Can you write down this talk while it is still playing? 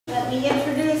Let me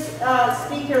introduce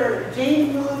speaker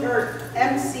Jane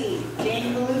MC,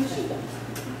 Jane Maulucci.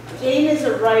 Jane is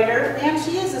a writer, and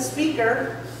she is a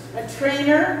speaker, a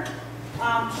trainer.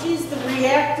 She's the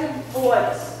reactive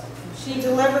voice. She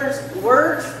delivers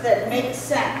words that make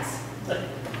sense.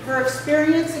 Her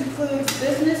experience includes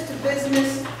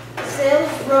business-to-business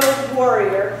sales road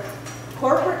warrior,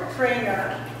 corporate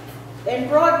trainer, and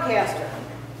broadcaster.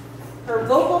 Her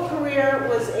vocal career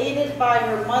was aided by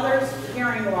her mother's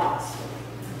hearing loss.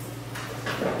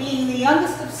 Being the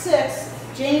youngest of 6,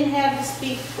 Jane had to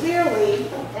speak clearly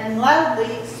and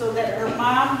loudly so that her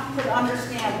mom could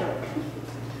understand her.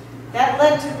 That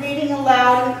led to reading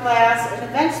aloud in class and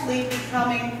eventually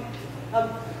becoming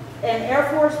an Air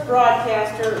Force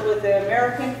broadcaster with the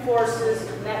American Forces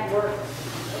Network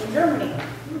in Germany.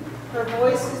 Her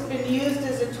voice has been used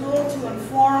as a tool to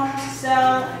inform,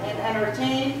 sell, and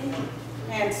entertain,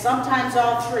 and sometimes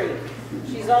all three.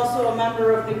 She's also a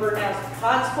member of New Bernal's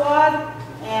Pod Squad,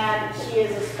 and she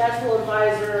is a special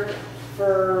advisor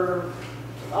for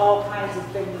all kinds of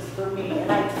things for me,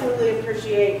 and I truly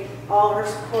appreciate all her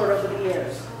support over the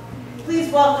years.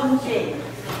 Please welcome Jane.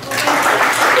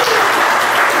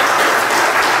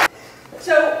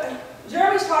 So,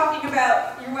 Jeremy's talking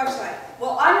about your website.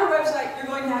 Well, on your website, you're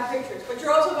going to have pictures, but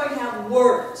you're also going to have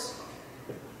words.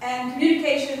 And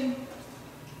communication,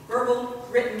 verbal,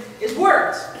 written, is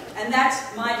words. And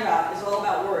that's my job, is all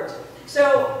about words.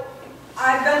 So,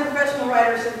 I've been a professional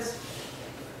writer since,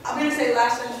 I'm going to say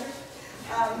last century.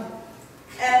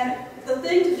 And the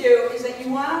thing to do is that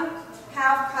you want to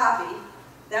have copy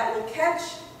that will catch,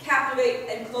 captivate,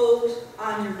 and close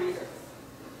on your reader.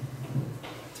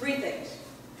 3 things.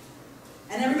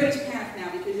 And everybody's panicked now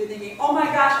because you're thinking, oh my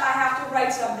gosh, I have to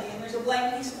write something, and there's a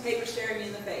blank piece of paper staring me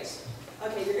in the face.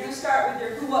 Okay, you're going to start with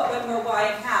your who, what, when, where, why,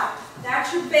 and how.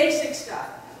 That's your basic stuff.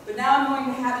 But now I'm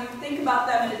going to have you think about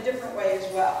them in a different way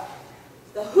as well.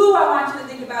 The who I want you to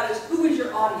think about is who is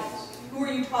your audience? Who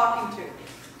are you talking to?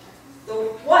 The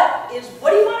what is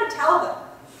what do you want to tell them?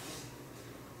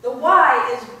 The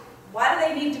why is why do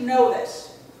they need to know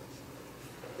this?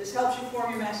 This helps you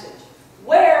form your message.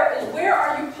 Where is where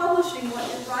are you publishing what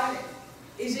you're writing?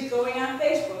 Is it going on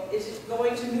Facebook? Is it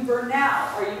going to New Bern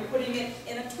Now? Are you putting it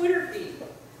in a Twitter feed?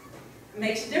 It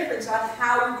makes a difference on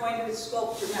how you're going to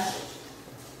sculpt your message.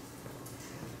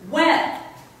 When?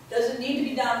 Does it need to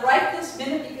be done right this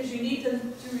minute because you need to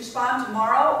respond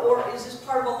tomorrow? Or is this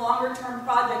part of a longer-term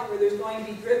project where there's going to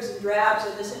be dribs and drabs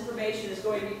and this information is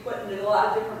going to be put into a lot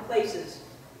of different places?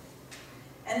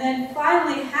 And then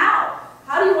finally, how?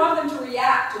 How do you want them to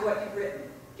react to what you've written?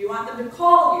 Do you want them to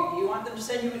call you? Do you want them to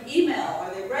send you an email?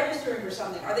 Are they registering for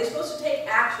something? Are they supposed to take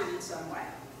action in some way?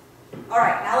 All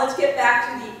right, now let's get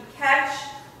back to the catch,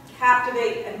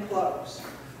 captivate, and close.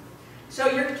 So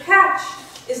your catch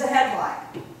is a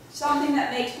headline. Something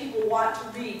that makes people want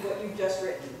to read what you've just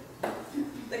written.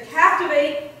 The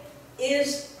captivate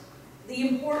is the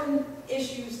important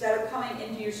issues that are coming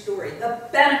into your story, the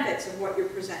benefits of what you're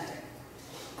presenting.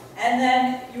 And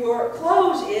then your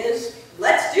close is,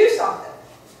 let's do something.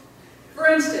 For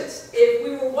instance, if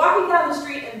we were walking down the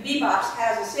street and Bebops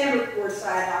has a sandwich board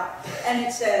sign out and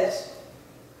it says,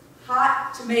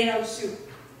 hot tomato soup,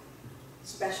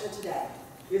 special today.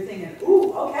 You're thinking,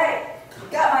 ooh, okay, you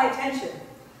got my attention.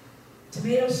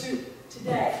 Tomato soup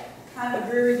today, kind of a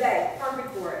dreary day,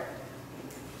 perfect for it.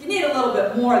 You need a little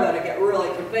bit more though to get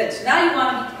really convinced. Now you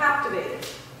want to be captivated.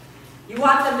 You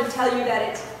want them to tell you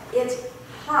that it's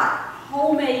hot,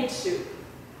 homemade soup.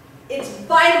 It's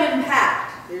vitamin packed.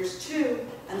 There's 2.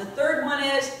 And the third one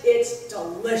is it's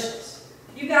delicious.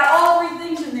 You got all 3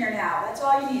 things in there now. That's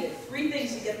all you needed. 3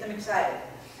 things to get them excited.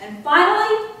 And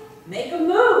finally, make a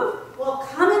move. Well,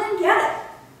 come in and get it.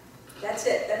 That's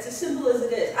it. That's as simple as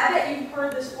it is. I bet you've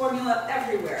heard this formula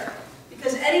everywhere.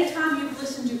 Because anytime you've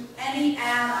listened to any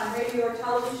ad on radio or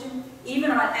television,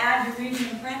 even on ad you're reading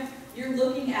in print, you're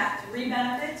looking at 3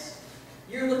 benefits.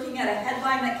 You're looking at a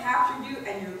headline that captured you,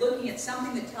 and you're looking at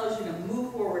something that tells you to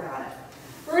move forward on it.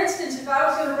 For instance, if I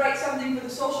was going to write something for the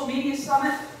Social Media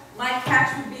Summit, my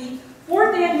catch would be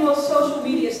 4th Annual Social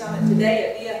Media Summit today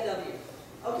at VFW.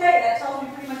 Okay, that tells me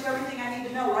pretty much everything I need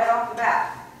to know right off the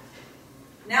bat.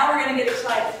 Now we're going to get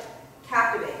excited.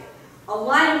 Captivate. A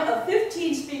lineup of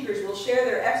 15 speakers will share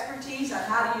their expertise on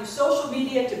how to use social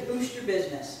media to boost your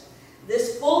business.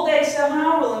 This full-day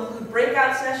seminar will include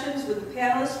breakout sessions with the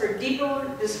panelists for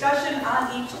deeper discussion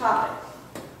on each topic.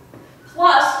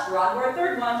 Plus, we're on to our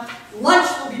 3rd one, lunch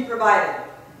will be provided.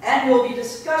 And there will be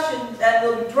discussion, and there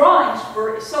will be drawings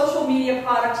for social media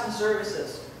products and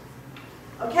services.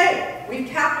 Okay, we've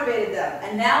captivated them.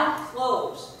 And now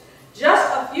close.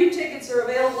 Just a few tickets are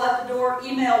available at the door.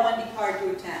 Email Wendy Card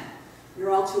to attend.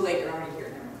 You're all too late. You're already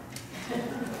here.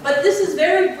 But this is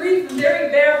very brief and very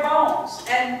bare bones,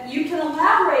 and you can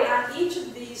elaborate on each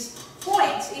of these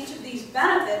points, each of these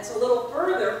benefits a little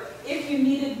further if you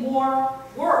needed more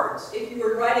words, if you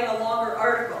were writing a longer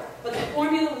article. But the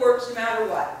formula works no matter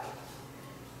what.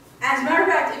 As a matter of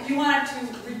fact, if you wanted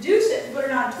to reduce it and put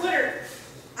it on Twitter,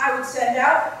 I would send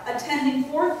out attending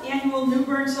 4th Annual New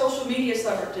Bern Social Media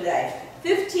Summit today.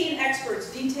 15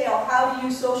 experts detail how to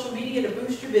use social media to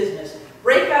boost your business.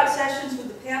 Breakout sessions with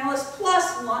the panelists,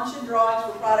 plus lunch and drawings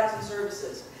for products and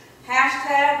services.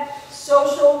 Hashtag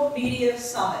Social Media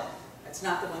Summit. That's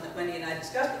not the one that Wendy and I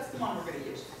discussed, but it's the one we're going to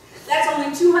use. That's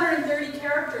only 230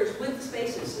 characters with the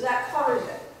spaces, so that covers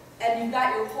it. And you've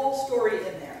got your whole story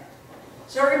in there.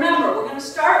 So remember, we're going to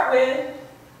start with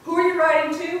who are you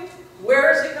writing to,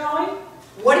 where is it going,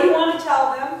 what do you want to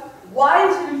tell them, why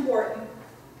is it important,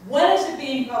 when is it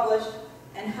being published,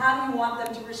 and how do you want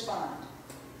them to respond.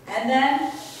 And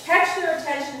then catch their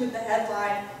attention with the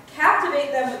headline,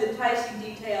 captivate them with enticing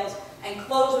details, and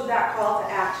close with that call to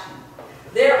action.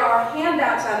 There are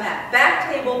handouts on that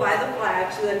back table by the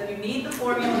flag so that if you need the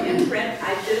formula in print,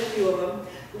 I did a few of them.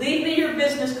 Leave me your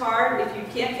business card if you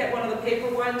can't get one of the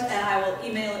paper ones, and I will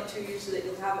email it to you so that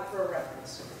you'll have it for a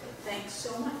reference. Thanks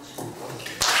so much.